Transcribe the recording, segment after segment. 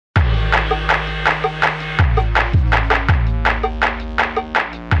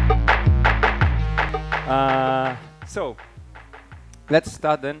So let's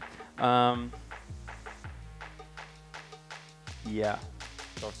start then. Yeah,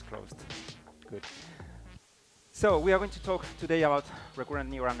 doors closed. Good. So we are going to talk today about recurrent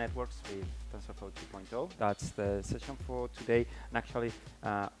neural networks with TensorFlow 2.0. That's the session for today. And actually,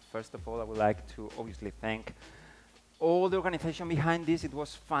 first of all, I would like to obviously thank all the organization behind this. It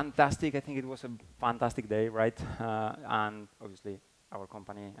was fantastic. I think it was a fantastic day, right? And obviously, our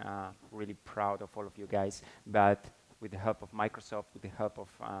company really proud of all of you guys. But with the help of Microsoft, with the help of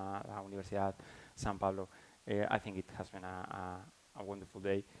La Universidad San Pablo, I think it has been a wonderful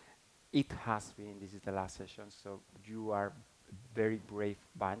day. It has been. This is the last session, so you are a very brave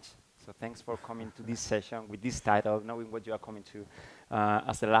bunch. So thanks for coming to this session with this title, knowing what you are coming to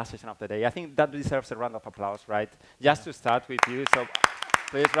as the last session of the day. I think that deserves a round of applause, right? Just to start with you, so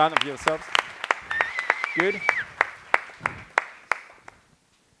please round of yourselves. Good.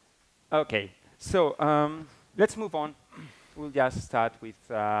 Okay, so let's move on. We'll just start with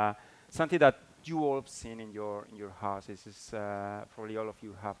something that you all have seen in your houses. Is probably all of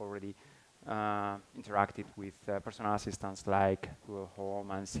you have already interacted with personal assistants like Google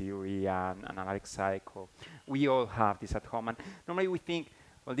Home and Siri and Alexa. We all have this at home, and normally we think,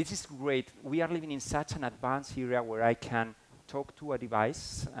 well, this is great. We are living in such an advanced era where I can talk to a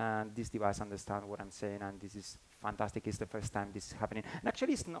device, and this device understands what I'm saying, and this is fantastic. It's the first time this is happening, and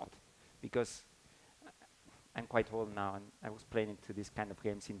actually, it's not, because I'm quite old now, and I was playing into these kind of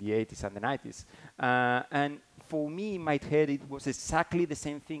games in the 80s and the 90s. And for me, in my head, it was exactly the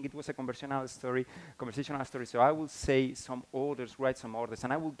same thing. It was a conversational story. So I will say some orders, write some orders,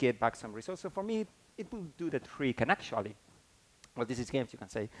 and I will get back some results. So for me, it will do the trick. And actually, well, this is games, you can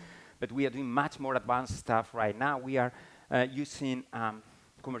say, but we are doing much more advanced stuff right now. We are using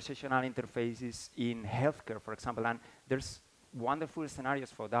conversational interfaces in healthcare, for example, and there's wonderful scenarios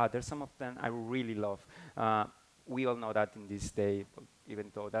for that. There's some of them I really love. We all know that in this day,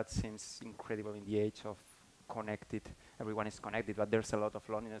 even though that seems incredible in the age of connected, everyone is connected, but there's a lot of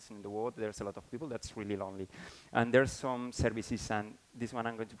loneliness in the world. There's a lot of people that's really lonely. And there's some services, and this one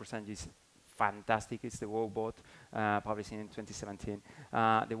I'm going to present is fantastic. It's the WowBot, published in 2017.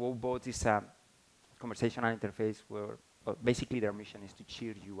 The WowBot is a conversational interface where basically their mission is to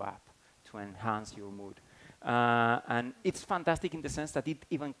cheer you up, to enhance your mood. And it's fantastic in the sense that it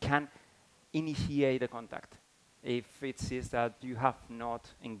even can initiate a contact. If it sees that you have not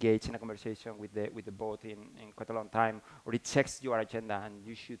engaged in a conversation with the bot in quite a long time, or it checks your agenda and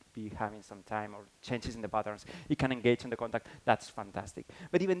you should be having some time or changes in the patterns, it can engage in the contact. That's fantastic.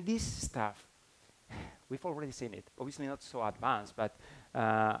 But even this stuff, we've already seen it. Obviously not so advanced, but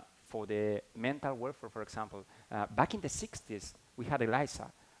for the mental welfare, for example, back in the 60s, we had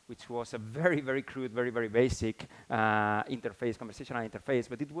ELIZA, which was a very, very crude, very, very basic interface, conversational interface,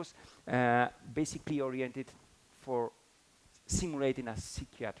 but it was basically oriented for simulating a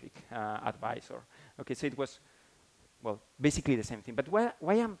psychiatric advisor. Okay, so it was, well, basically the same thing. But why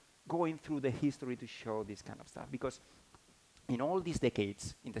I'm going through the history to show this kind of stuff? Because in all these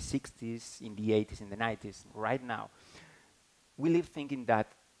decades, in the 60s, in the 80s, in the 90s, right now, we live thinking that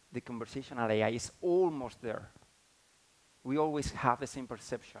the conversational AI is almost there. We always have the same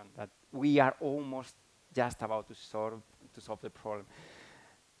perception that we are almost just about to solve the problem.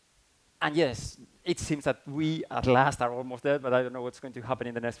 And yes, it seems that we at last are almost there, but I don't know what's going to happen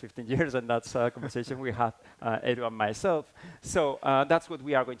in the next 15 years, and that's a conversation we had, Edu and myself. So that's what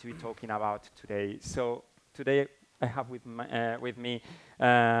we are going to be talking about today. So today I have with me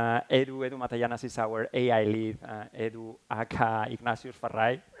Edu Matallanas is our AI lead. Edu, aka Ignatius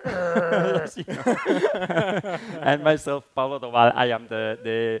Farray. Yes, you know. And myself, Paulo Doval. I am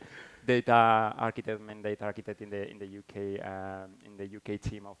the data architect, main data architect in the UK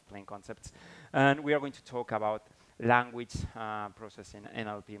team of Plain Concepts. And we are going to talk about language processing,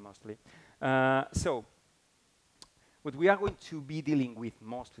 NLP mostly. So what we are going to be dealing with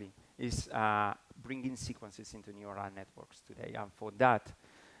mostly is bringing sequences into neural networks today. And for that,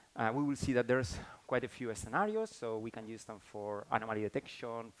 we will see that there's quite a few scenarios, so we can use them for anomaly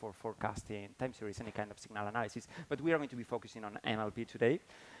detection, for forecasting, time series, any kind of signal analysis. But we are going to be focusing on NLP today.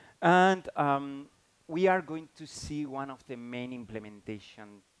 And we are going to see one of the main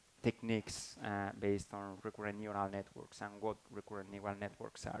implementation techniques based on recurrent neural networks and what recurrent neural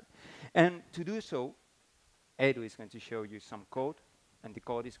networks are. And to do so, Edu is going to show you some code, and the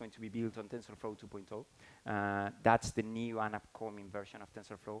code is going to be built on TensorFlow 2.0. That's the new and upcoming version of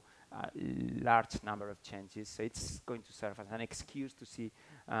TensorFlow, large number of changes. So it's going to serve as an excuse to see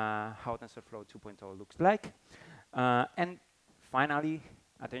how TensorFlow 2.0 looks like. And finally,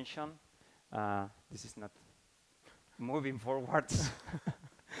 attention, this is not moving forwards.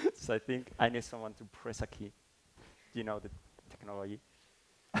 So I think I need someone to press a key. you know the technology.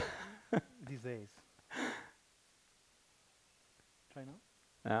 These days. Try now.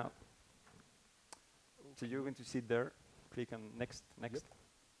 Now, so you're going to sit there, click on next, next.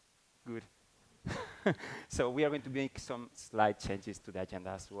 Yep. Good. So we are going to make some slight changes to the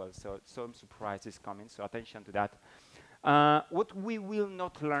agenda as well. So some surprises coming, so attention to that. What we will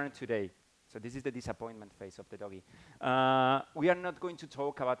not learn today, so this is the disappointment phase of the doggy. We are not going to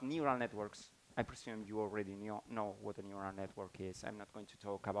talk about neural networks. I presume you already know what a neural network is. I'm not going to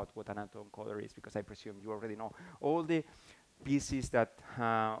talk about what an autoencoder is because I presume you already know all the pieces that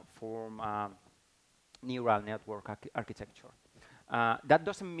form neural network architecture. That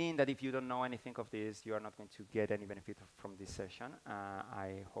doesn't mean that if you don't know anything of this, you are not going to get any benefit from this session.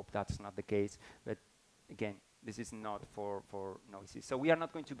 I hope that's not the case. But again, this is not for noises. So we are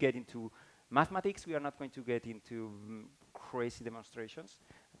not going to get into mathematics. We are not going to get into crazy demonstrations.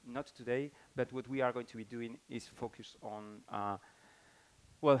 Not today. But what we are going to be doing is focus on,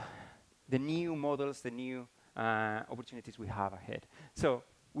 well, the new models, the new opportunities we have ahead. So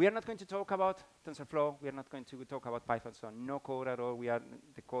we are not going to talk about TensorFlow. We are not going to talk about Python. So no code at all.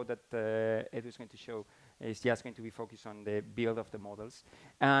 The code that Edu is going to show is just going to be focused on the build of the models.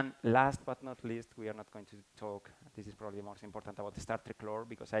 And last but not least, we are not going to talk, this is probably the most important, about the Star Trek lore,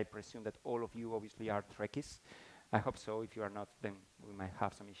 because I presume that all of you obviously are Trekkies. I hope so. If you are not, then we might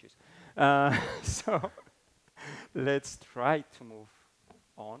have some issues. So let's try to move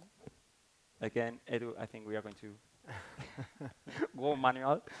on. Again, Edu, I think we are going to go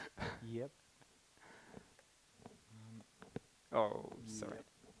manual. Yep. Oh, sorry. Yep.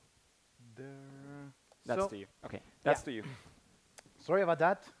 There. That's to you. Okay, that's to you. Sorry about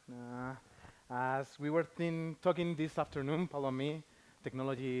that. As we were talking this afternoon, follow me,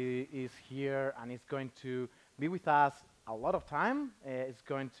 technology is here and it's going to be with us a lot of time. It's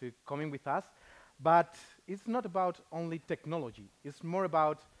going to come in with us. But it's not about only technology. It's more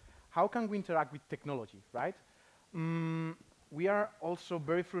about how can we interact with technology, right? We are also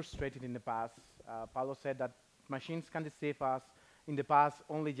very frustrated in the past. Paulo said that machines can deceive us in the past,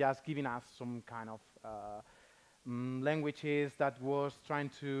 only just giving us some kind of languages that was trying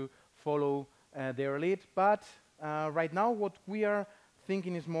to follow their lead. But right now, what we are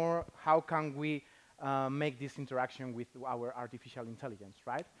thinking is more, how can we make this interaction with our artificial intelligence,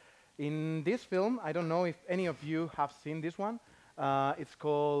 right? In this film, I don't know if any of you have seen this one. It's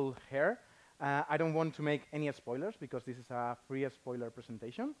called Hair. I don't want to make any spoilers because this is a free spoiler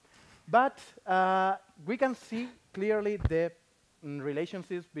presentation. But we can see clearly the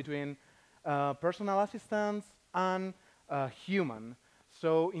relationships between personal assistants and human.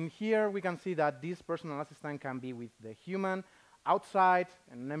 So in here, we can see that this personal assistant can be with the human outside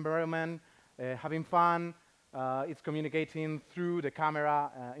in an environment, having fun. It's communicating through the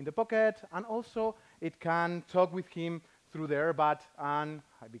camera in the pocket, and also it can talk with him through the earbud, and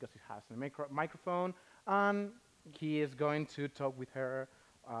because it has a microphone, and he is going to talk with her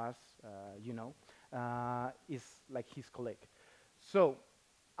as, you know, is like his colleague. So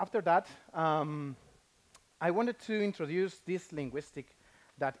after that, I wanted to introduce this linguistic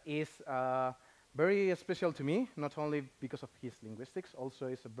that is very special to me, not only because of his linguistics, also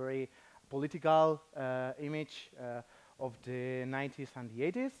it's a very political image of the 90s and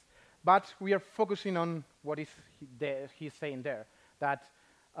the 80s. But we are focusing on what is he's saying there, that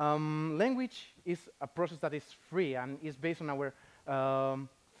language is a process that is free and is based on our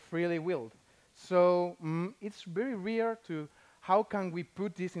freely willed. So it's very rare to how can we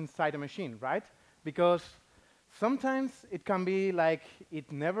put this inside a machine, right? Because sometimes it can be like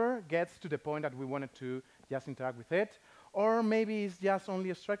it never gets to the point that we wanted to just interact with it, or maybe it's just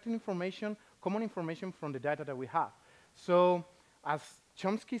only extracting information, common information from the data that we have. So as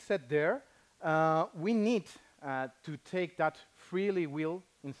Chomsky said there, we need to take that freely will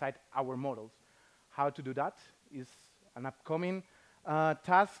inside our models. How to do that is an upcoming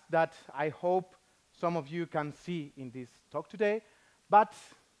task that I hope some of you can see in this talk today. But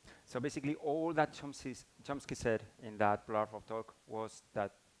so basically, all that Chomsky said in that blurb of talk was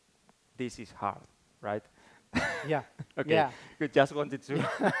that this is hard, right? Yeah. Okay. Yeah. Good. Just wanted to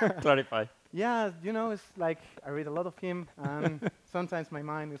clarify. Yeah, you know, it's like I read a lot of him, and sometimes my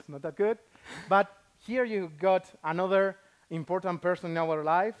mind is not that good. But here you got another important person in our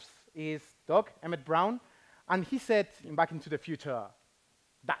lives, is Doc Emmett Brown, and he said in Back into the Future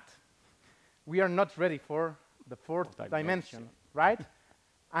that we are not ready for the fourth dimension, right?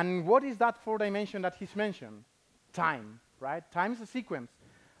 And what is that fourth dimension that he's mentioned? Time, right? Time is a sequence.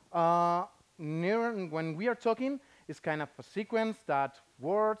 When we are talking, it's kind of a sequence that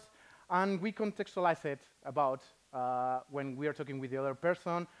words, and we contextualize it about when we are talking with the other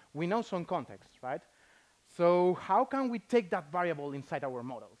person. We know some context, right? So how can we take that variable inside our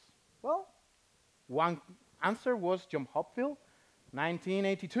models? Well, one answer was John Hopfield,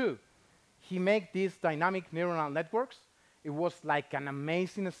 1982. He made these dynamic neural networks. It was like an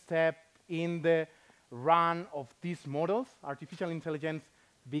amazing step in the run of these models. Artificial intelligence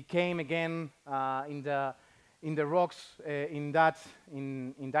became again in the rocks in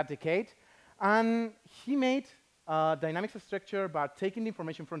that decade. And he made a dynamics structure by taking the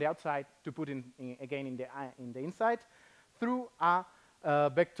information from the outside to put again in the inside through a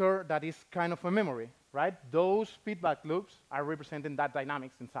vector that is kind of a memory, right? Those feedback loops are representing that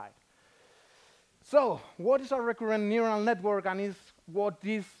dynamics inside. So what is a recurrent neural network, and is what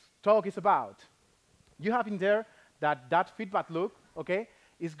this talk is about? You have in there that feedback loop, okay,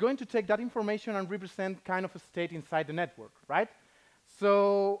 is going to take that information and represent kind of a state inside the network, right?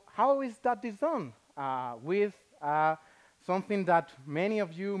 So how is that done? With something that many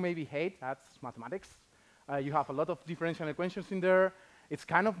of you maybe hate, that's mathematics. You have a lot of differential equations in there. It's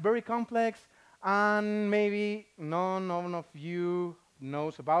kind of very complex, and maybe none of you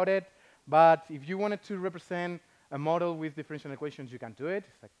knows about it. But if you wanted to represent a model with differential equations, you can do it.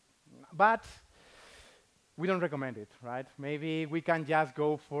 It's like, but we don't recommend it, right? Maybe we can just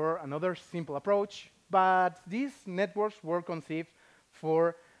go for another simple approach. But these networks were conceived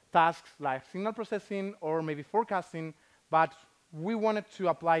for tasks like signal processing or maybe forecasting, but we wanted to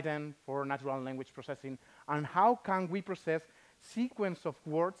apply them for natural language processing. And how can we process sequence of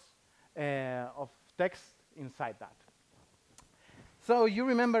words of text inside that? So you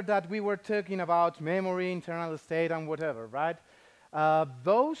remember that we were talking about memory, internal state, and whatever, right?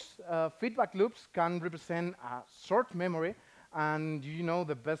 Those feedback loops can represent a short memory, and you know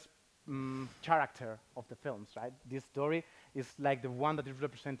the best character of the films, right? This story is like the one that is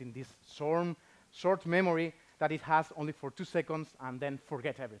representing this short memory that it has only for 2 seconds and then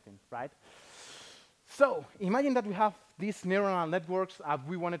forget everything, right? So imagine that we have these neural networks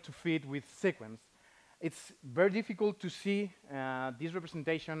we wanted to feed with sequence. It's very difficult to see this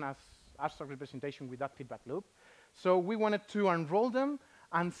representation as abstract representation with that feedback loop. So we wanted to unroll them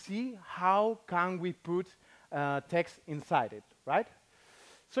and see how can we put text inside it, right?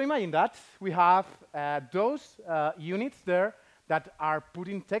 So imagine that we have those units there that are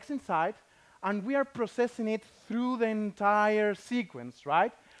putting text inside, and we are processing it through the entire sequence,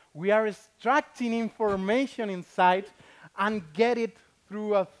 right? We are extracting information inside and get it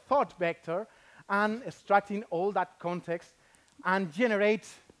through a thought vector and extracting all that context and generate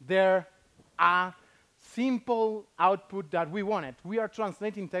there a simple output that we wanted. We are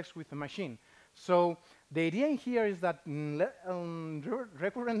translating text with a machine. So the idea here is that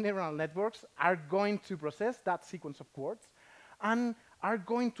recurrent neural networks are going to process that sequence of words and are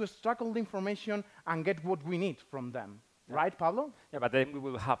going to extract all the information and get what we need from them. Yeah. Right, Pablo? Yeah, but then we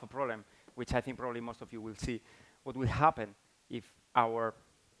will have a problem, which I think probably most of you will see. What will happen if our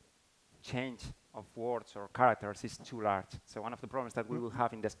change of words or characters is too large? So one of the problems that we will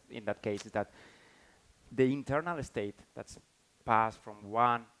have in that case is that the internal state that's passed from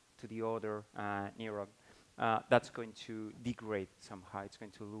one to the other neuron, that's going to degrade somehow. It's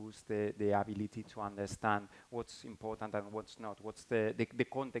going to lose the ability to understand what's important and what's not, what's the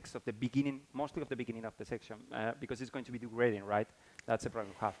context of the beginning, mostly of the beginning of the section, because it's going to be degrading, right? That's the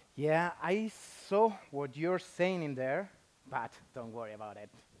problem we have. Yeah, I saw what you're saying in there, but don't worry about it.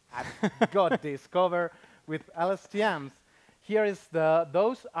 I've got this covered with LSTMs. Here is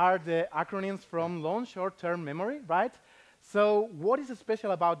those are the acronyms from long short-term memory, right? So what is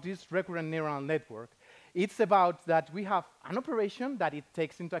special about this recurrent neural network? It's about that we have an operation that it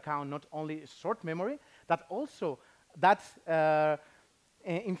takes into account not only short memory, that also that's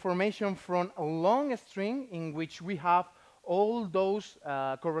information from a long string in which we have all those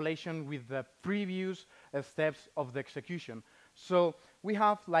correlation with the previous steps of the execution. So we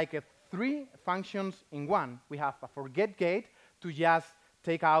have like 3 functions in one. We have a forget gate to just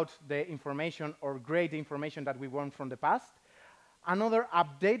take out the information or grade the information that we want from the past. Another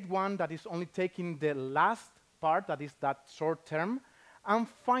update one that is only taking the last part, that is that short term. And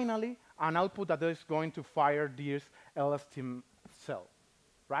finally, an output that is going to fire this LSTM cell,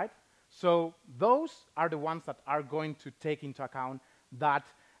 right? So those are the ones that are going to take into account that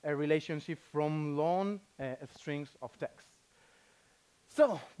relationship from long strings of text.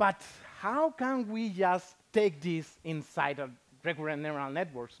 So, but how can we just take this inside of recurrent neural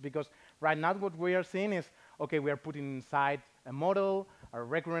networks? Because right now what we are seeing is, okay, we are putting inside a model, a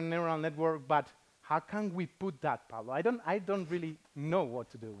recurrent neural network, but how can we put that, Pablo? I don't really know what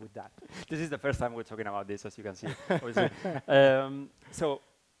to do with that. This is the first time we're talking about this, as you can see. So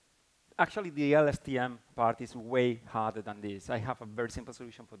Actually, the LSTM part is way harder than this. I have a very simple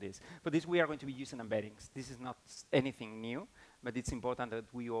solution for this. For this, we are going to be using embeddings. This is not anything new, but it's important that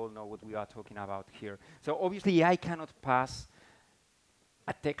we all know what we are talking about here. So obviously, I cannot pass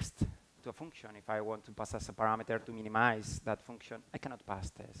a text to a function. If I want to pass as a parameter to minimize that function, I cannot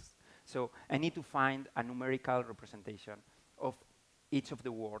pass text. So I need to find a numerical representation of each of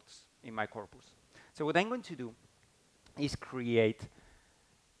the words in my corpus. So what I'm going to do is create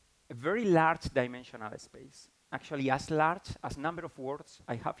a very large dimensional space, actually as large as number of words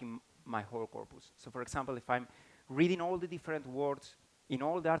I have in my whole corpus. So for example, if I'm reading all the different words in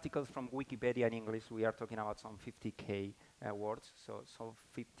all the articles from Wikipedia in English, we are talking about some 50K words, so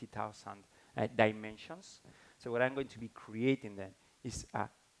 50,000 dimensions. So what I'm going to be creating then is a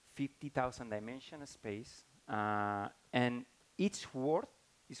 50,000 dimension space, and each word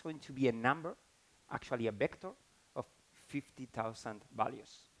is going to be a number, actually a vector of 50,000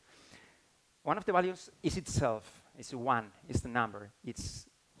 values. One of the values is itself, it's 1, it's the number. It's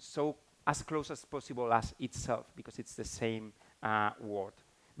so as close as possible as itself, because it's the same word.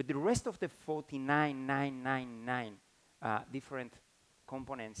 But the rest of the 49,999 different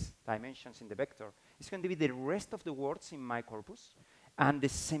components, dimensions in the vector, is going to be the rest of the words in my corpus, and the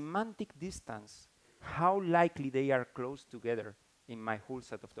semantic distance, how likely they are close together in my whole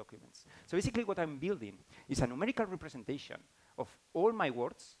set of documents. So basically what I'm building is a numerical representation of all my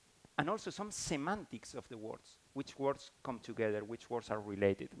words, and also some semantics of the words, which words come together, which words are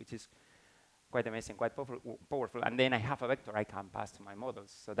related, which is quite amazing, quite powerful. And then I have a vector I can pass to my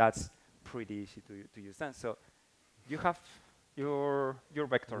models. So that's pretty easy to use then. So you have your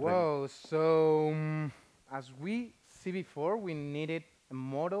vector. Whoa, so as we see before, we needed a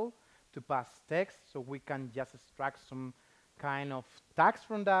model to pass text, so we can just extract some kind of tags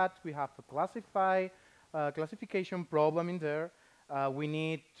from that. We have a classification problem in there. We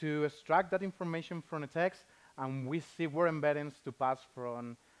need to extract that information from a text, and we see word embeddings to pass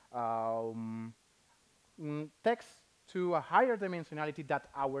from text to a higher dimensionality that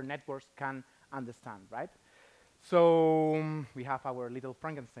our networks can understand, right? So we have our little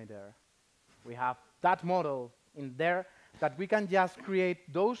Frankenstein there. We have that model in there that we can just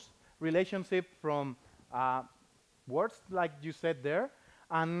create those relationships from words, like you said there,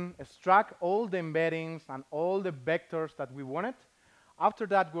 and extract all the embeddings and all the vectors that we wanted. After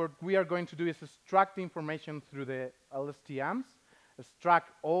that, what we are going to do is extract the information through the LSTMs,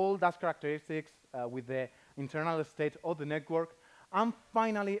 extract all those characteristics with the internal state of the network, and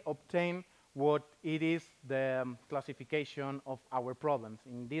finally obtain what it is the classification of our problems.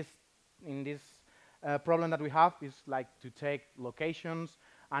 In this problem that we have is like to take locations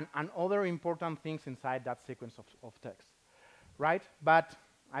and other important things inside that sequence of text, right? But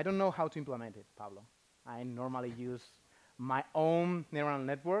I don't know how to implement it, Pablo. I normally use my own neural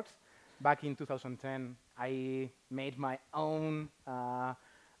networks. Back in 2010, I made my own,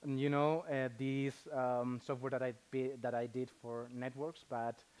 this software that I did for networks.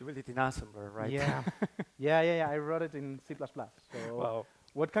 But you built it in Assembler, right? Yeah, yeah. I wrote it in C++. So wow.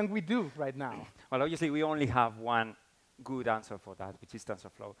 What can we do right now? Well, obviously, we only have one good answer for that, which is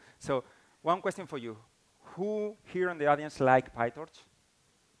TensorFlow. So one question for you. Who here in the audience like PyTorch?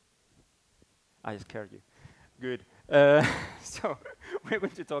 I scared you. Good. So we're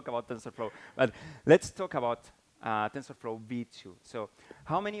going to talk about TensorFlow. But let's talk about TensorFlow v2. So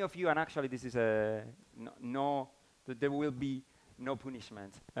how many of you, and actually this is there will be no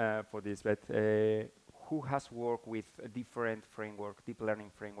punishment for this, but who has worked with a different framework, deep learning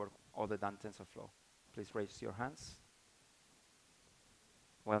framework, other than TensorFlow? Please raise your hands.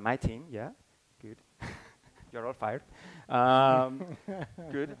 Well, my team, yeah, good. You're all fired.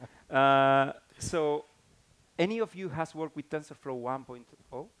 Good. So any of you has worked with TensorFlow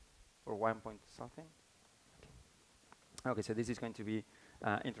 1.0 or 1 point something? Okay, so this is going to be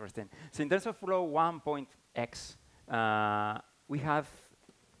interesting. So in TensorFlow 1.x, we have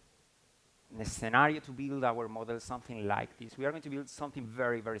a scenario to build our model something like this. We are going to build something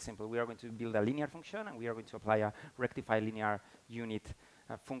very, very simple. We are going to build a linear function, and we are going to apply a rectify linear unit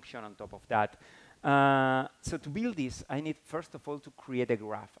function on top of that. So to build this, I need, first of all, to create a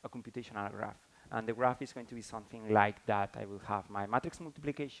graph, a computational graph. And the graph is going to be something like that. I will have my matrix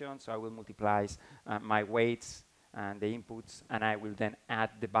multiplication, so I will multiply my weights and the inputs, and I will then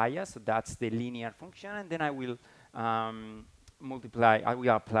add the bias, so that's the linear function, and then I will I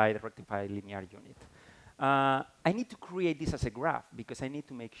will apply the rectify linear unit. I need to create this as a graph, because I need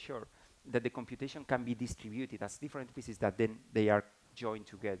to make sure that the computation can be distributed as different pieces that then they are joined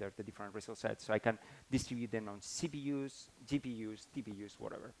together, the different result sets. So I can distribute them on CPUs, GPUs, TPUs,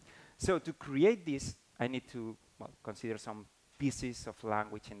 whatever. So to create this, I need to consider some pieces of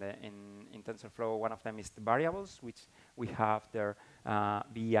language in TensorFlow. One of them is the variables, which we have there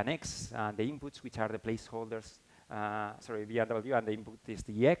v and x, and the inputs, which are the placeholders. Sorry, v and w, and the input is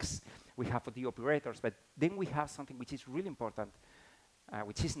the x. We have the operators, but then we have something which is really important,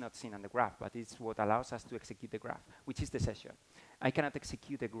 which is not seen on the graph, but it's what allows us to execute the graph, which is the session. I cannot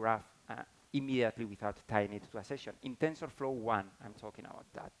execute a graph immediately without tying it to a session. In TensorFlow 1, I'm talking about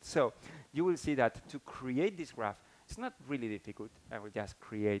that. So you will see that to create this graph, it's not really difficult. I will just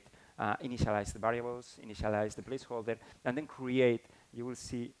create, initialize the variables, initialize the placeholder, and then create, you will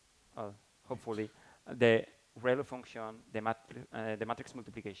see, hopefully, the ReLU function, the matrix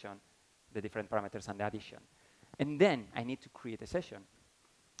multiplication, the different parameters, and the addition. And then I need to create a session,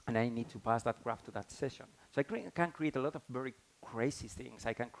 and I need to pass that graph to that session. So I can create a lot of very crazy things.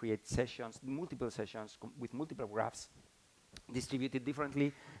 I can create sessions, multiple sessions with multiple graphs, distributed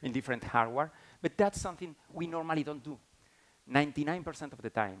differently in different hardware. But that's something we normally don't do. 99% of the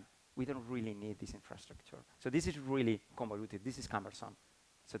time, we don't really need this infrastructure. So this is really convoluted. This is cumbersome.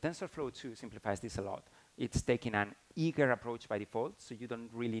 So TensorFlow 2 simplifies this a lot. It's taking an eager approach by default, so you don't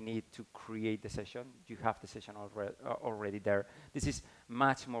really need to create the session. You have the session already there. This is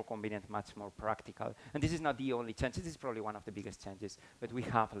much more convenient, much more practical. And this is not the only change. This is probably one of the biggest changes, but we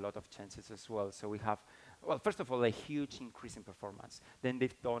have a lot of changes as well. So we have, well, first of all, a huge increase in performance. Then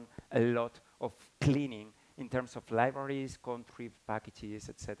they've done a lot of cleaning in terms of libraries, contrib packages,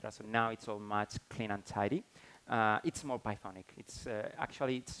 etc. So now it's all much clean and tidy. It's more Pythonic. It's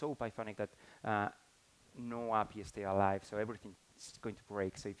actually it's so Pythonic that no API stay alive, so everything is going to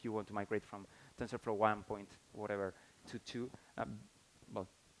break. So if you want to migrate from TensorFlow 1 point whatever to 2, well,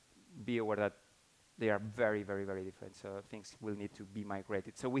 be aware that they are very, very, very different. So things will need to be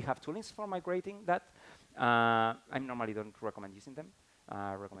migrated. So we have toolings for migrating that. I normally don't recommend using them.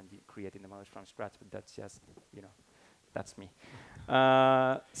 I recommend creating the models from scratch, but that's just, you know, that's me.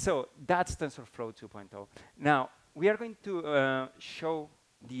 So that's TensorFlow 2.0. Now, we are going to show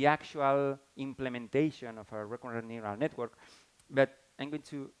the actual implementation of a recurrent neural network, but I'm going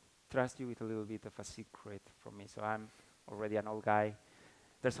to trust you with a little bit of a secret from me. So I'm already an old guy.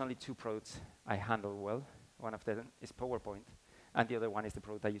 There's only 2 products I handle well. One of them is PowerPoint, and the other one is the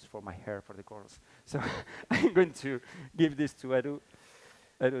product I use for my hair for the course. So I'm going to give this to Edu.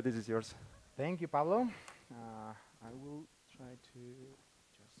 Edu, this is yours. Thank you, Pablo. I will try to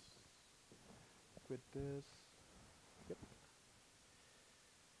just quit this. Yep.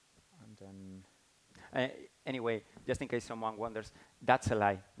 And then anyway, just in case someone wonders, that's a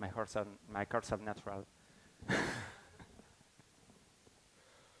lie. My cards are natural.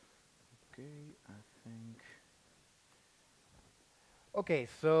 Okay, I think. Okay,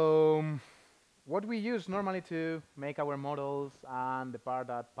 so what we use normally to make our models, and the part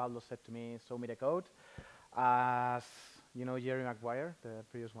that Pablo said to me, show me the code, as you know, Jerry Maguire, the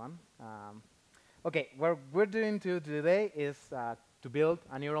previous one. Okay, what we're doing today is to build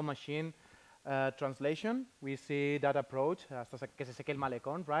a neural machine translation. We see that approach, hasta que se seque el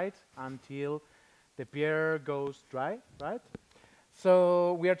malecón, right? Until the pier goes dry, right?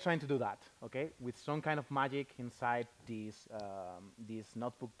 So we are trying to do that, okay, with some kind of magic inside this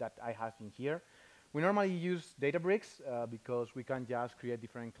notebook that I have in here. We normally use Databricks because we can just create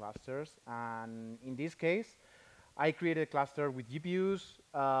different clusters. And in this case, I created a cluster with GPUs,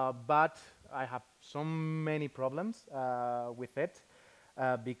 but I have so many problems with it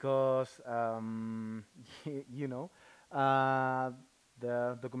because, you know,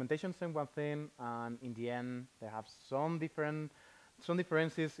 the documentation says one thing, and in the end, they have some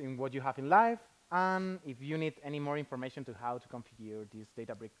differences in what you have in live. And if you need any more information to how to configure this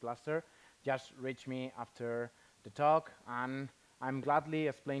Databricks cluster, just reach me after the talk, and I'm gladly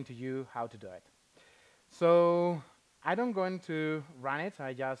explain to you how to do it. So I don't going to run it.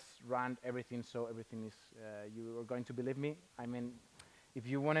 I just ran everything, so everything is, you are going to believe me. I mean, if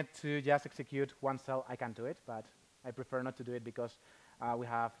you wanted to just execute one cell, I can do it, but I prefer not to do it because we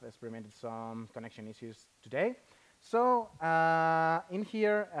have experimented some connection issues today. So in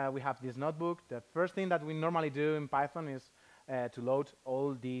here, we have this notebook. The first thing that we normally do in Python is to load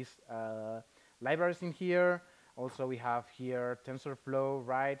all these libraries in here. Also, we have here TensorFlow,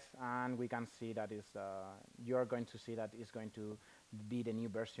 right? And we can see that is, you're going to see that is going to be the new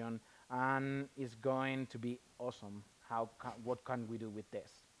version, and it's going to be awesome. What can we do with this?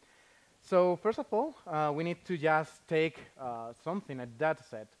 So first of all, we need to just take something, a data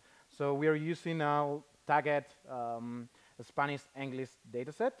set. So we are using now tagged Spanish-English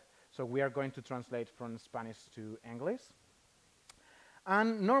dataset. So we are going to translate from Spanish to English.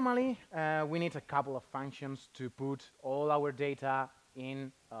 And normally, we need a couple of functions to put all our data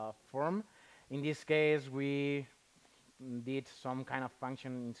in form. In this case, we did some kind of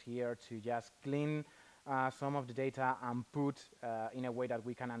functions here to just clean some of the data and put in a way that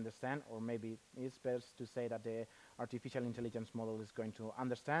we can understand, or maybe it's best to say that the artificial intelligence model is going to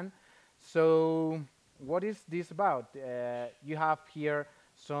understand. So what is this about? You have here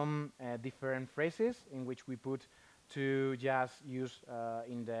some different phrases in which we put to just use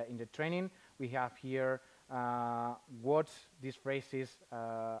in the training. We have here what these phrases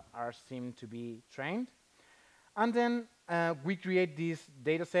are seen to be trained. And then we create this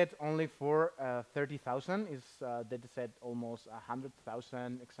data set only for 30,000. It's a data set almost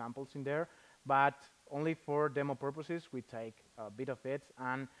 100,000 examples in there. But only for demo purposes, we take a bit of it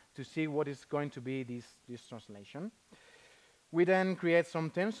and to see what is going to be this translation. We then create some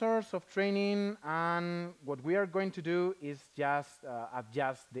tensors of training, and what we are going to do is just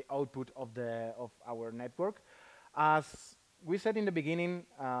adjust the output of our network. As we said in the beginning,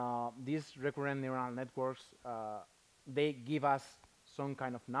 these recurrent neural networks, they give us some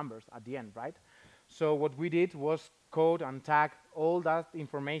kind of numbers at the end, right? So what we did was code and tag all that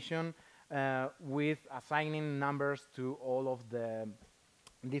information with assigning numbers to all of the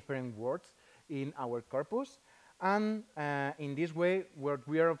different words in our corpus. And in this way, what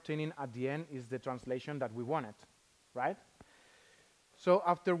we are obtaining at the end is the translation that we wanted, right? So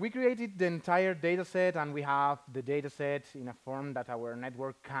after we created the entire data set and we have the data set in a form that our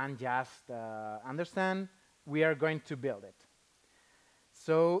network can just understand, we are going to build it.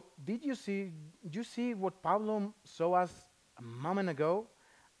 So did you see what Pablo showed us a moment ago,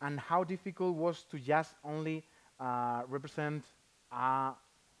 and how difficult it was to just only represent a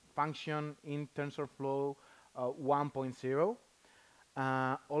function in TensorFlow 1.0?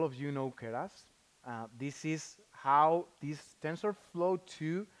 All of you know Keras. This is how this TensorFlow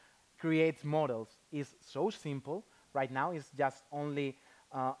 2 creates models. It's so simple. Right now, it's just only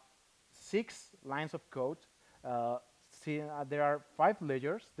 6 lines of code. There are 5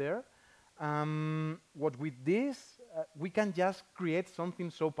 layers there. What with this, we can just create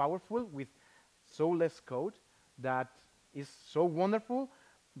something so powerful with so less code that is so wonderful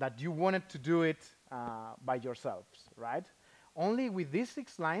that you wanted to do it by yourselves, right? Only with these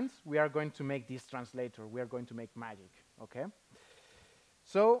 6 lines, we are going to make this translator. We are going to make magic, okay?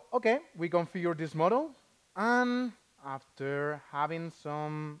 So, okay, we configure this model. And after having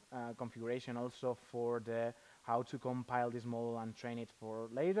some configuration also for the how to compile this model and train it for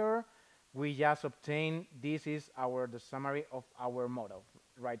later, we just obtain, this is the summary of our model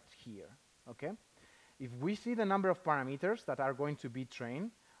right here, okay? If we see the number of parameters that are going to be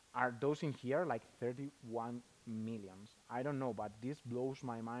trained, are those in here, like 31 millions. I don't know, but this blows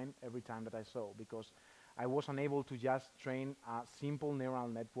my mind every time that I saw, because I was unable to just train simple neural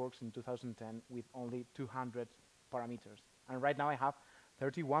networks in 2010 with only 200 parameters. And right now I have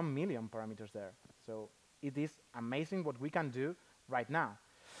 31 million parameters there. So it is amazing what we can do right now.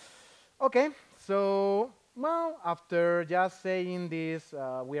 Okay, so, well, after just saying this,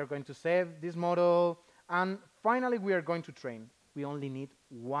 we are going to save this model, and finally we are going to train. We only need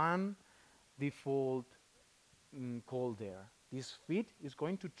one default call there. This feed is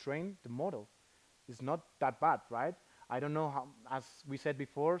going to train the model. It's not that bad, right? I don't know how, as we said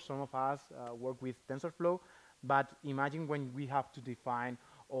before, some of us work with TensorFlow, but imagine when we have to define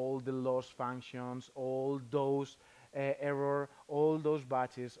all the loss functions, all those error, all those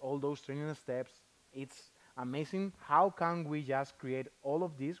batches, all those training steps. It's amazing how can we just create all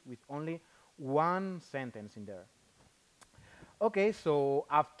of this with only one sentence in there. Okay, so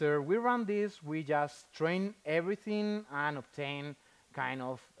after we run this, we just train everything and obtain kind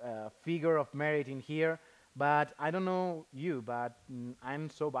of figure of merit in here. But I don't know you, but I'm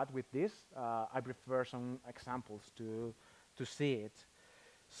so bad with this. I prefer some examples to see it.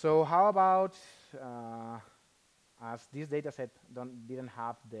 So how about, as this dataset didn't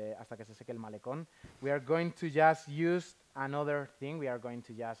have the hasta que se seque el malecón, we are going to just use another thing. We are going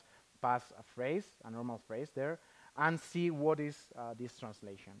to just pass a phrase, a normal phrase there, and see what is this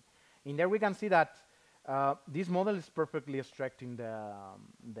translation. In there we can see that this model is perfectly extracting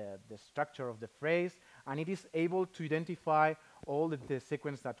the structure of the phrase, and it is able to identify all the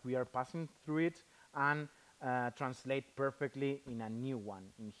sequence that we are passing through it and translate perfectly in a new one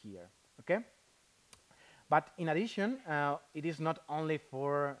in here, okay? But in addition, it is not only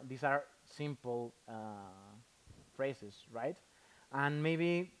for, these are simple phrases, right? And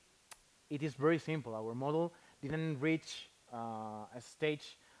maybe it is very simple. Our model didn't reach a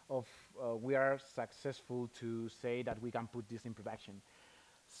stage of we are successful to say that we can put this in production.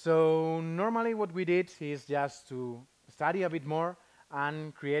 So normally what we did is just to study a bit more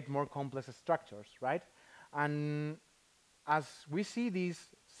and create more complex structures, right? And as we see these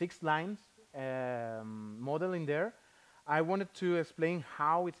 6 lines model in there, I wanted to explain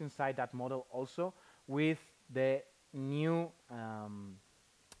how it's inside that model also with the new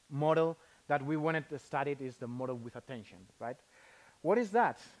model that we wanted to study is the model with attention, right? What is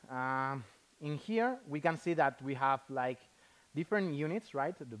that? In here, we can see that we have like different units,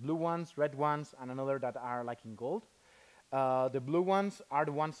 right? The blue ones, red ones, and another that are like in gold. The blue ones are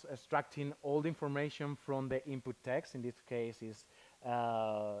the ones extracting all the information from the input text. In this case, is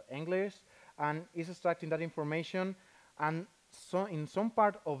English, and is extracting that information. And so, in some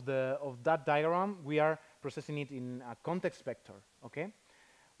part of that diagram, we are processing it in a context vector. Okay.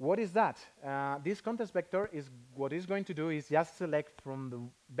 What is that? This context vector is what it's going to do is just select from the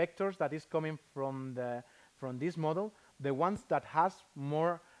vectors that is coming from this model the ones that has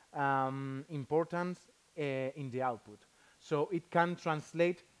more importance in the output. So it can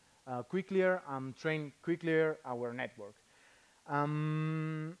translate quicker and train quicker our network.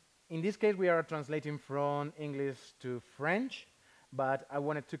 In this case, we are translating from English to French, but I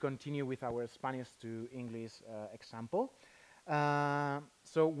wanted to continue with our Spanish to English example.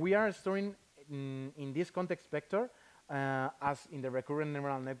 So we are storing in this context vector as in the recurrent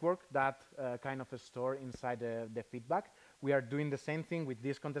neural network that kind of a store inside the feedback. We are doing the same thing with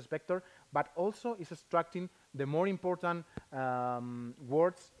this context vector, but also is extracting the more important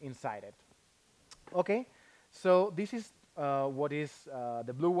words inside it. Okay, so this is what is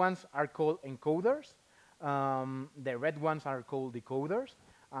the blue ones are called encoders. The red ones are called decoders.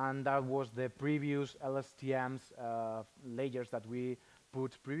 And that was the previous LSTM's layers that we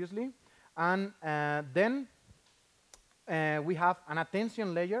put previously. And then we have an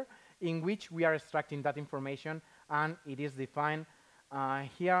attention layer in which we are extracting that information, and it is defined.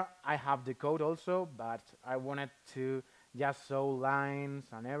 Here I have the code also, but I wanted to just show lines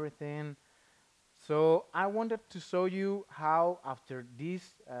and everything. So I wanted to show you how, after this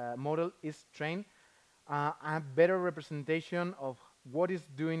model is trained, a better representation of what is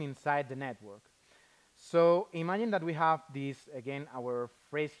doing inside the network. So imagine that we have this, again, our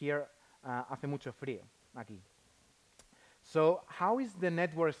phrase here, hace mucho frío, aquí. So how is the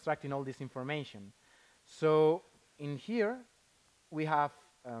network extracting all this information? So in here, we have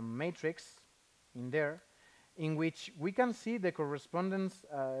a matrix in there in which we can see the correspondence,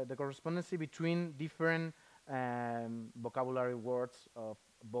 the correspondency between different vocabulary words of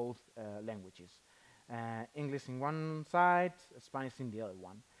both languages. English in one side, Spanish in the other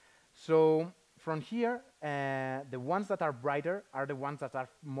one. So from here, the ones that are brighter are the ones that are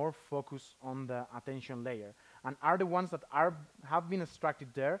more focused on the attention layer, and are the ones that have been extracted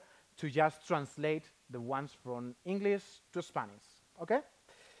there to just translate the ones from English to Spanish. Okay?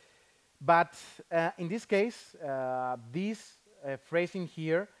 But in this case, this phrasing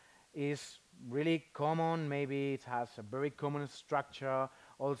here is really common. Maybe it has a very common structure.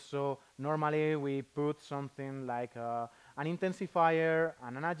 Also, normally we put something like an intensifier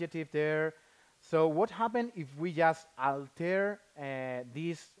and an adjective there. So what happens if we just alter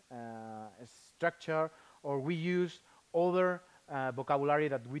this structure, or we use other vocabulary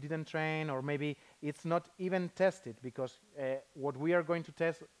that we didn't train, or maybe it's not even tested, because what we are going to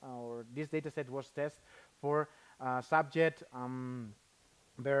test, or this data set was tested for subject,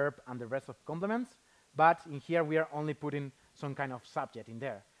 verb, and the rest of complements. But in here, we are only putting some kind of subject in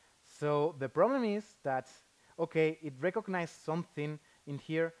there. So the problem is that, okay, it recognizes something in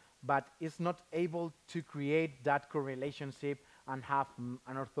here, but it's not able to create that correlationship and have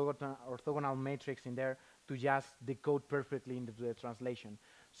an orthogonal matrix in there to just decode perfectly into the translation.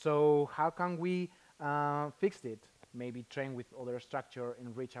 So how can we fix it? Maybe train with other structure,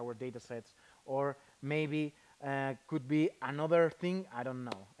 enrich our data sets, or maybe could be another thing, I don't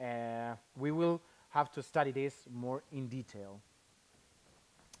know. We will have to study this more in detail.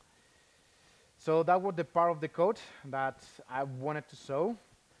 So that was the part of the code that I wanted to show.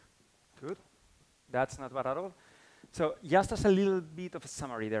 Good. That's not bad at all. So just as a little bit of a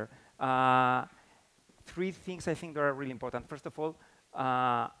summary there, 3 things I think that are really important. First of all,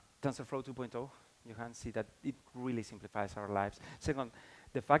 TensorFlow 2.0. You can see that it really simplifies our lives. Second,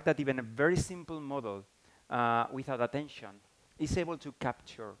 the fact that even a very simple model without attention is able to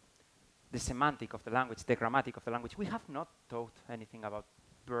capture the semantic of the language, the grammatic of the language. We have not taught anything about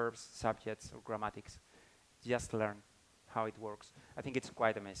verbs, subjects, or grammatics. Just learn how it works. I think it's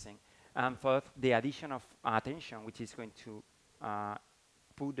quite amazing. And fourth, the addition of attention, which is going to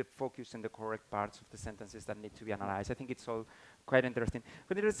put the focus in the correct parts of the sentences that need to be analyzed. I think it's all quite interesting.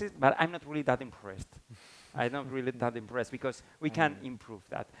 But I'm not really that impressed. I'm not really that impressed, because we can improve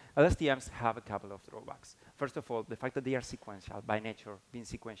that. LSTMs have a couple of drawbacks. First of all, the fact that they are sequential. By nature, being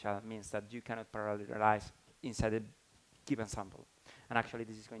sequential means that you cannot parallelize inside a given sample. And actually,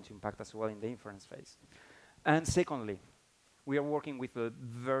 this is going to impact as well in the inference phase. And secondly, we are working with a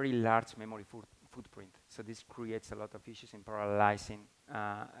very large memory footprint. So this creates a lot of issues in parallelizing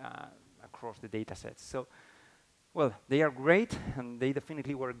across the data sets. So, well, they are great, and they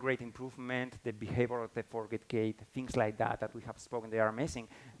definitely were a great improvement. The behavior of the forget gate, things like that we have spoken, they are amazing.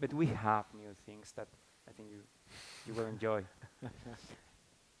 But we have new things that I think you will enjoy.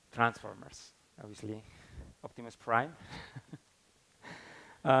 Transformers, obviously. Optimus Prime.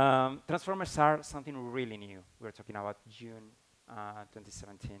 Transformers are something really new. We're talking about June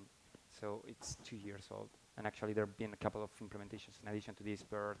 2017. So it's 2 years old. And actually, there have been a couple of implementations in addition to this,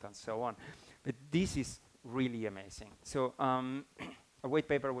 BERT and so on. But this is really amazing. So a white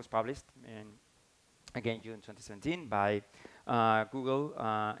paper was published in, again, June 2017 by Google.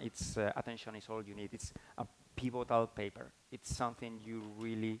 It's Attention is All You Need. It's a pivotal paper. It's something you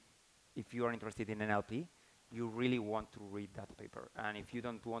really, if you are interested in NLP, you really want to read that paper. And if you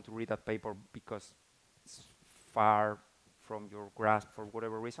don't want to read that paper because it's far from your grasp for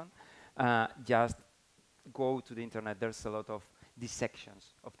whatever reason, just go to the internet. There's a lot of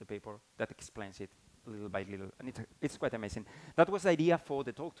dissections of the paper that explains it little by little, and it's quite amazing. That was the idea for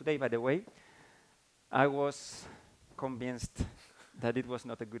the talk today, by the way. I was convinced that it was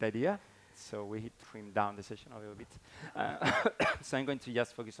not a good idea, so we trimmed down the session a little bit. So I'm going to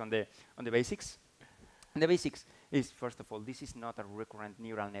just focus on the basics. And the basics is, first of all, this is not a recurrent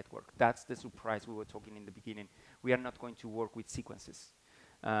neural network. That's the surprise we were talking in the beginning. We are not going to work with sequences.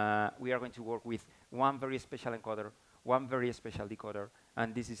 We are going to work with one very special encoder, one very special decoder,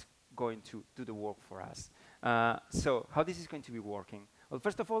 and this is going to do the work for us. So how this is going to be working? Well,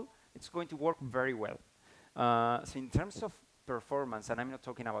 first of all, it's going to work very well. So in terms of performance, and I'm not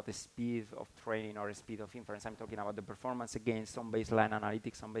talking about the speed of training or the speed of inference, I'm talking about the performance against some baseline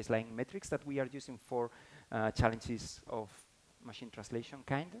analytics, some baseline metrics that we are using for challenges of machine translation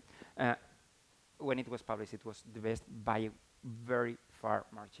kind. When it was published, it was the best by a very far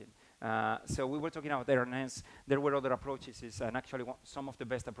margin. So we were talking about RNNs. There were other approaches, and actually some of the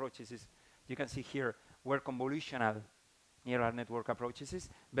best approaches is, you can see here, were convolutional neural network approaches,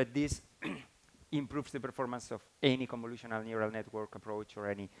 but this improves the performance of any convolutional neural network approach or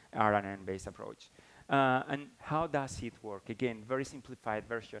any RNN-based approach. And how does it work? Again, very simplified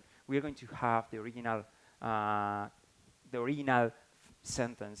version. We are going to have the original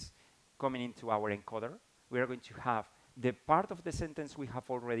sentence coming into our encoder. We are going to have the part of the sentence we have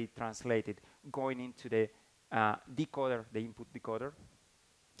already translated going into the decoder, the input decoder.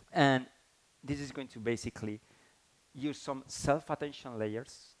 And this is going to basically use some self-attention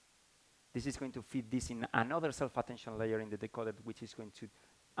layers. This is going to feed this in another self-attention layer in the decoder, which is going to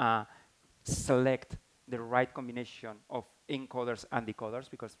select the right combination of encoders and decoders,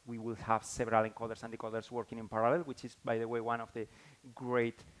 because we will have several encoders and decoders working in parallel, which is, by the way, one of the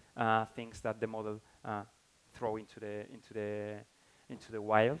great things that the model throw into the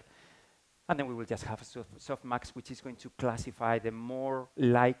wild. And then we will just have a softmax, which is going to classify the more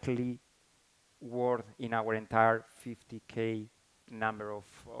likely word in our entire 50K number of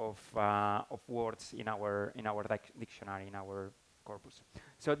words in our dictionary, in our corpus.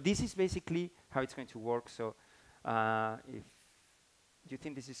 So this is basically how it's going to work. So if you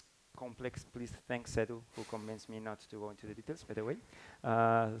think this is complex, please thank Sedu, who convinced me not to go into the details, by the way.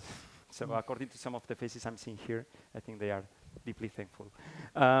 So according to some of the faces I'm seeing here, I think they are deeply thankful.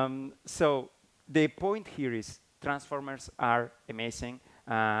 So the point here is transformers are amazing.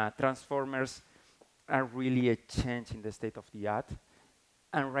 Transformers are really a change in the state of the art.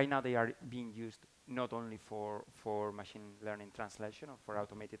 And right now they are being used not only for machine learning translation or for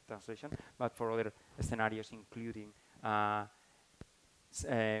automated translation, but for other scenarios, including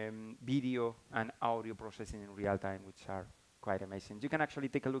video and audio processing in real time, which are quite amazing. You can actually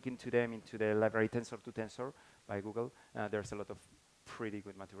take a look into them, into the library Tensor by Google. There's a lot of pretty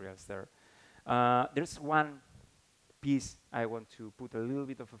good materials there. There's one piece I want to put a little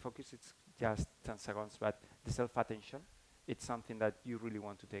bit of a focus. It's just 10 seconds, but the self-attention, it's something that you really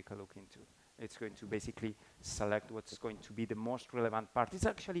want to take a look into. It's going to basically select what's going to be the most relevant part. It's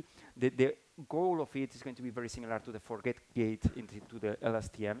actually, the goal of it is going to be very similar to the forget gate into the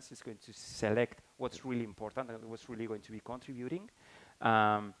LSTMs. It's going to select what's really important and what's really going to be contributing.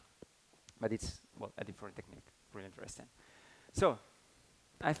 But it's, well, a different technique, really interesting. So,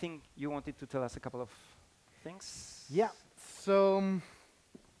 I think you wanted to tell us a couple of things? Yeah, so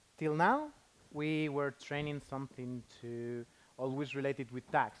till now, we were training something to always related with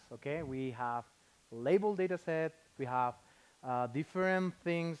tags, okay? We have labeled data set, we have different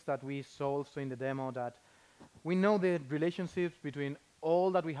things that we saw also in the demo, that we know the relationships between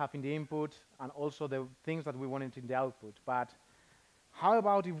all that we have in the input and also the things that we wanted in the output. But how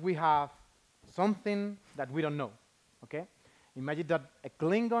about if we have something that we don't know, okay? Imagine that a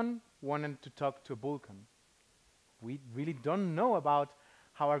Klingon wanted to talk to a Vulcan. We really don't know about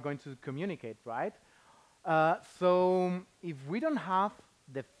how we're going to communicate, right? So if we don't have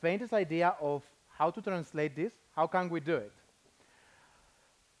the faintest idea of how to translate this, how can we do it?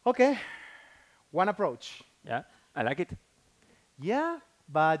 Okay, one approach. Yeah, I like it. Yeah,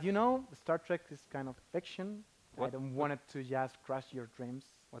 but you know, Star Trek is kind of fiction. What? I don't want it to just crush your dreams.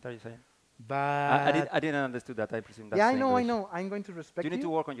 What are you saying? But I didn't understand that. I presume that's yeah, I English. know. I'm going to respect You you. need to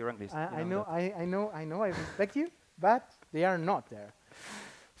work on your English. I you know, that. I know. I respect you, but they are not there.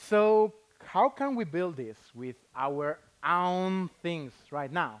 So how can we build this with our own things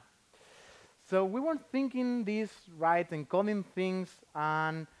right now? So we were thinking this, right, encoding things,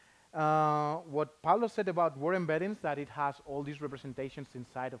 and what Paulo said about word embeddings, that it has all these representations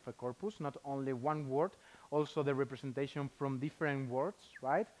inside of a corpus, not only one word, also the representation from different words,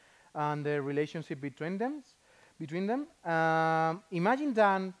 right, and the relationship between them. Imagine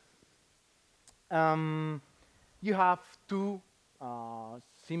that you have two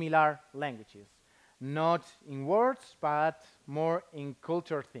similar languages, not in words, but more in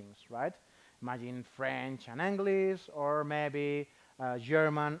culture things, right? Imagine French and English, or maybe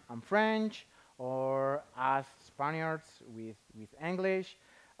German and French, or us Spaniards with English.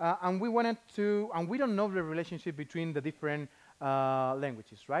 And we wanted to, and we don't know the relationship between the different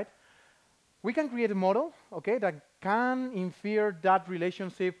languages, right? We can create a model, okay, that can infer that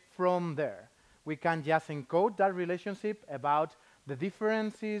relationship from there. We can just encode that relationship about the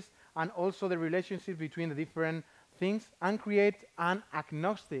differences and also the relationship between the different things, and create an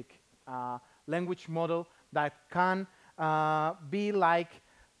agnostic language model that can be like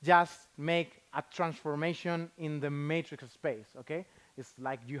just make a transformation in the matrix space, okay? It's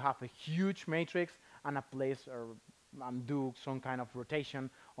like you have a huge matrix and a place or do some kind of rotation,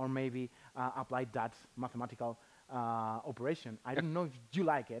 or maybe apply that mathematical operation. I don't know if you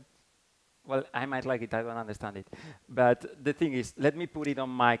like it. Well, I might like it. I don't understand it. But the thing is, let me put it on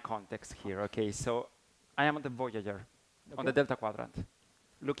my context here, okay? So I am on the Voyager, on the Delta Quadrant,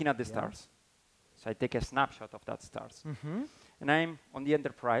 looking at the stars. So I take a snapshot of that stars. And I'm on the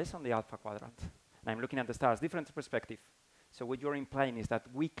Enterprise, on the Alpha Quadrant. And I'm looking at the stars, different perspective. So what you're implying is that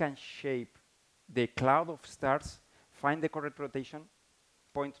we can shape the cloud of stars, find the correct rotation,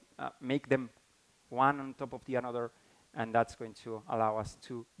 point, make them one on top of the other, and that's going to allow us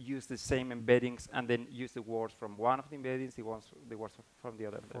to use the same embeddings and then use the words from one of the embeddings, the words from the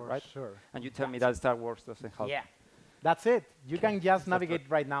other, right? Sure. And you tell me that Star Wars doesn't help. Yeah, that's it. You can just navigate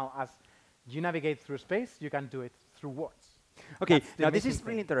right now as you navigate through space, you can do it through words. Okay, now this is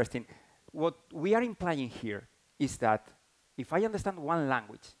really interesting. What we are implying here is that if I understand one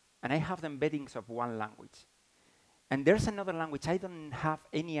language, and I have the embeddings of one language, and there's another language I don't have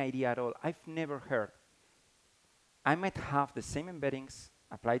any idea at all, I've never heard, I might have the same embeddings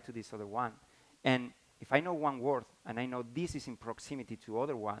applied to this other one. And if I know one word, and I know this is in proximity to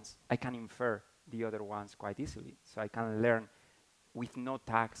other ones, I can infer the other ones quite easily. So I can learn with no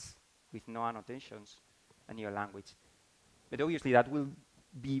tags, with no annotations, a new language. But obviously that will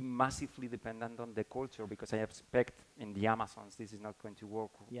be massively dependent on the culture, because I expect in the Amazons this is not going to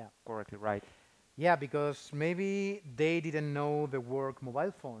work correctly, right? Yeah, because maybe they didn't know the word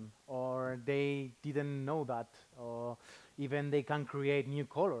mobile phone, or they didn't know that, or even they can create new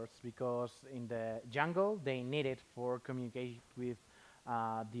colors, because in the jungle they need it for communicate with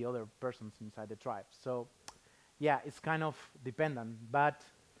the other persons inside the tribe. So yeah, it's kind of dependent. But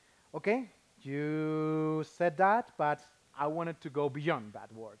okay, you said that, but I wanted to go beyond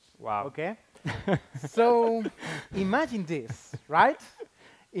that words. Wow. Okay? So imagine this, right?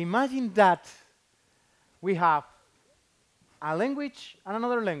 Imagine that we have a language and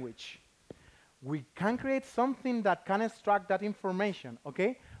another language. We can create something that can extract that information,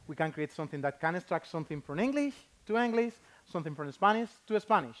 okay? We can create something that can extract something from English to English, something from Spanish to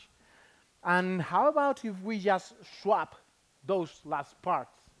Spanish. And how about if we just swap those last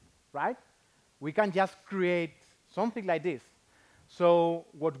parts, right? We can just create something like this. So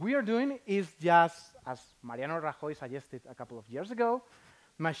what we are doing is just, as Mariano Rajoy suggested a couple of years ago,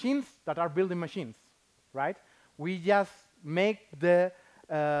 machines that are building machines, right? We just make the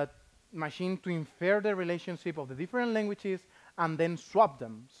machine to infer the relationship of the different languages and then swap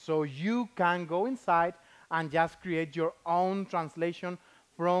them. So you can go inside and just create your own translation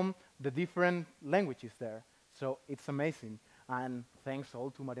from the different languages there. So it's amazing. And thanks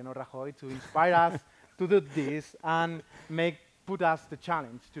all to Mariano Rajoy to inspire us to do this and put us the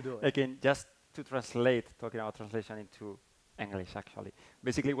challenge to do it. Again, just to translate, talking about translation into English, actually.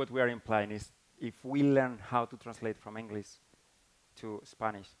 Basically, what we are implying is if we learn how to translate from English to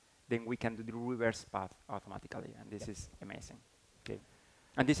Spanish, then we can do the reverse path automatically, and this is amazing. Okay,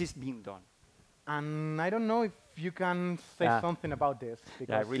 and this is being done. And I don't know if you can say something about this.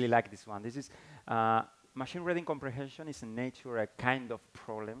 Yeah, I really like this one. This is machine reading comprehension is in nature a kind of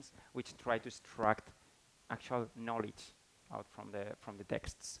problems which try to extract actual knowledge out from the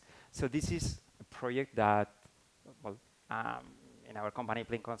texts. So this is a project that, well, in our company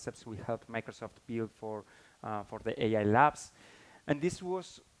Plain Concepts, we helped Microsoft build for the AI labs, and this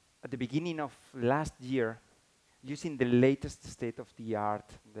was at the beginning of last year, using the latest state-of-the-art,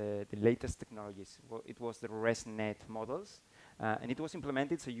 the latest technologies. Well, it was the ResNet models, and it was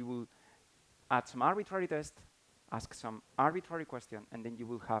implemented so you will add some arbitrary test, ask some arbitrary question, and then you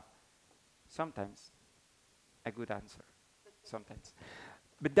will have sometimes a good answer, sometimes.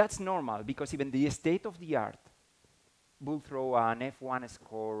 But that's normal, because even the state-of-the-art will throw an F1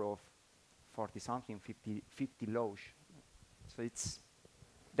 score of 40-something, 50 low. So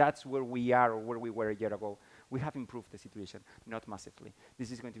that's where we are, or where we were a year ago. We have improved the situation, not massively.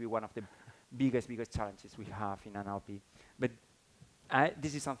 This is going to be one of the biggest challenges we have in NLP. But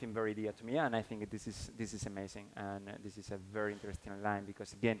this is something very dear to me, and I think this is amazing, and this is a very interesting line,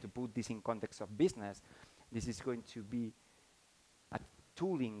 because again, to put this in context of business, this is going to be a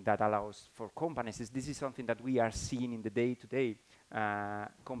tooling that allows for companies. This is something that we are seeing in the day-to-day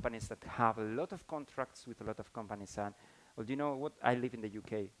companies that have a lot of contracts with a lot of companies. And well, do you know what? I live in the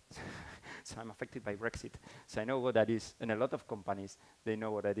UK, so I'm affected by Brexit. So I know what that is, and a lot of companies, they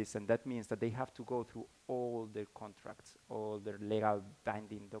know what that is, and that means that they have to go through all their contracts, all their legal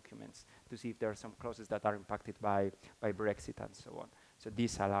binding documents, to see if there are some clauses that are impacted by Brexit and so on. So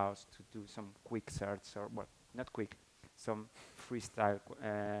this allows to do some quick search, or well, not quick, some freestyle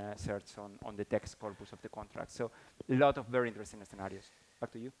search on the text corpus of the contract. So a lot of very interesting scenarios.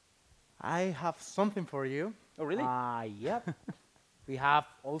 Back to you. I have something for you. Oh, really? Yep. We have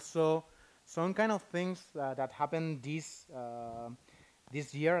also some kind of things that happened this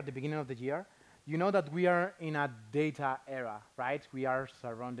year, at the beginning of the year. You know that we are in a data era, right? We are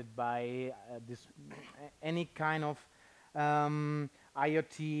surrounded by any kind of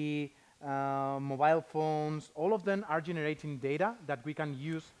IoT, mobile phones. All of them are generating data that we can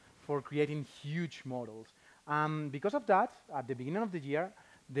use for creating huge models. Because of that, at the beginning of the year,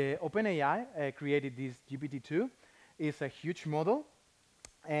 the OpenAI created this GPT-2. It's a huge model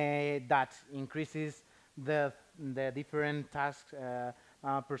that increases the different tasks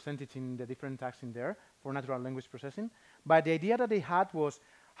percentage in the different tasks in there for natural language processing. But the idea that they had was,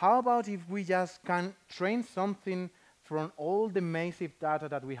 how about if we just can train something from all the massive data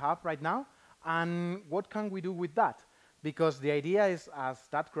that we have right now, and what can we do with that? Because the idea is, as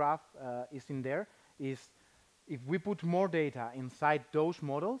that graph is in there, is if we put more data inside those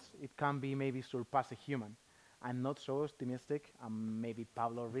models, it can be maybe surpass a human. I'm not so optimistic. Maybe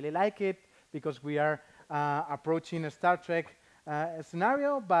Pablo really like it, because we are approaching a Star Trek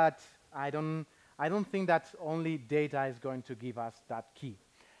scenario, but I don't think that only data is going to give us that key.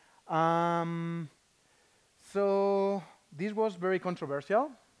 So this was very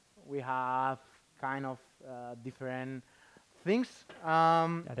controversial. We have kind of different things.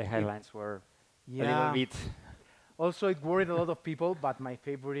 The headlines were a little bit. Also, it worried a lot of people, but my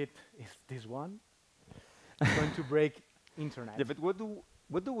favorite is this one. It's going to break internet. Yeah, but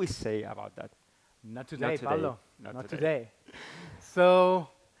what do we say about that? Not today, Pablo. Not today. So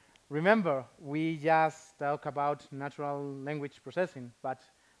remember, we just talk about natural language processing, but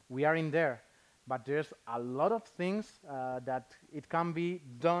we are in there. But there's a lot of things that it can be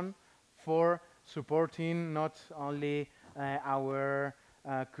done for supporting not only our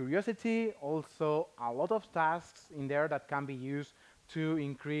curiosity, also a lot of tasks in there that can be used to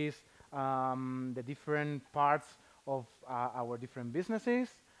increase the different parts of our different businesses.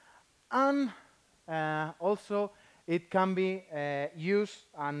 And also it can be used,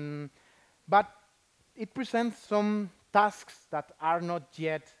 but it presents some tasks that are not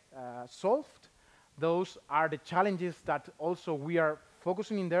yet solved. Those are the challenges that also we are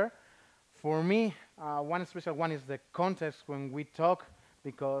focusing in there. For me, one special one is the context when we talk,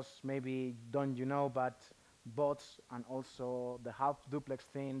 because maybe don't you know, but bots and also the half duplex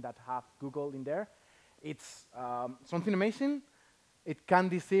thing that have Google in there, it's something amazing. It can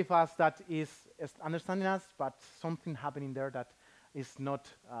deceive us that is understanding us, but something happening there that is not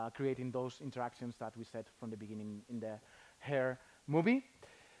creating those interactions that we said from the beginning in the Hair movie.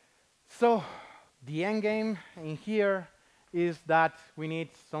 So the end game in here is that we need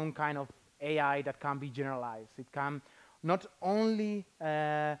some kind of AI that can be generalized. It can not only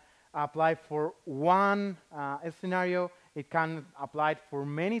apply for one scenario, it can apply for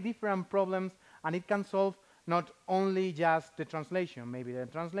many different problems, and it can solve not only just the translation, maybe the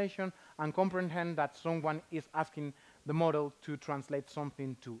translation and comprehend that someone is asking the model to translate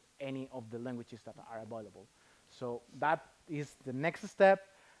something to any of the languages that are available. So that is the next step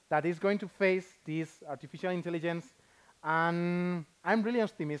that is going to face this artificial intelligence, and I'm really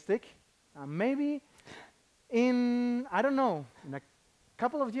optimistic. Maybe in, I don't know, in a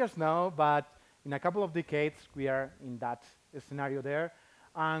couple of years now, but in a couple of decades, we are in that scenario there,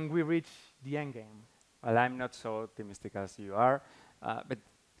 and we reach the end game. Well, I'm not so optimistic as you are, but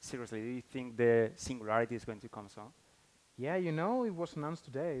seriously, do you think the singularity is going to come soon? Yeah, you know, it was announced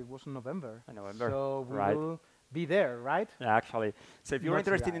today. It was in November. In November, so we right. will be there, right? Yeah, actually. So if you're Not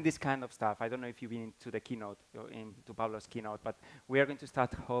interested right. in this kind of stuff, I don't know if you've been to the keynote, to Pablo's keynote, but we are going to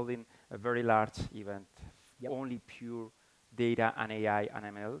start holding a very large event, only pure data and AI and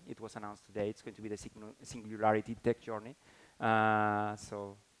ML. It was announced today. It's going to be the Singularity Tech Journey.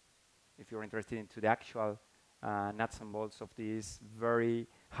 So if you're interested into the actual nuts and bolts of these very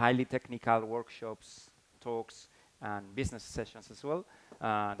highly technical workshops, talks, and business sessions as well,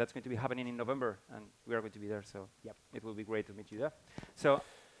 that's going to be happening in November, and we are going to be there, so it will be great to meet you there. So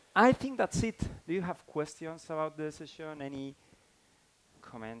I think that's it. Do you have questions about the session? Any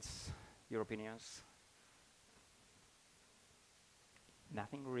comments, your opinions?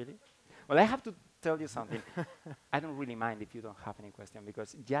 Nothing really? Well, I have to tell you something. I don't really mind if you don't have any question,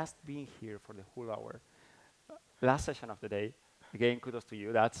 because just being here for the whole hour, last session of the day, again, kudos to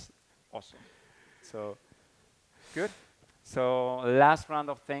you. That's awesome. So, good. So, last round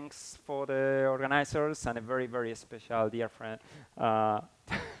of thanks for the organizers and a very, very special dear friend,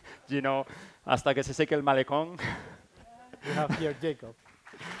 Gino, hasta que se seque el malecón. We have here Jacob.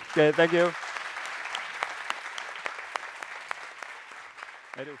 Okay, thank you.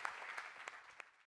 I do.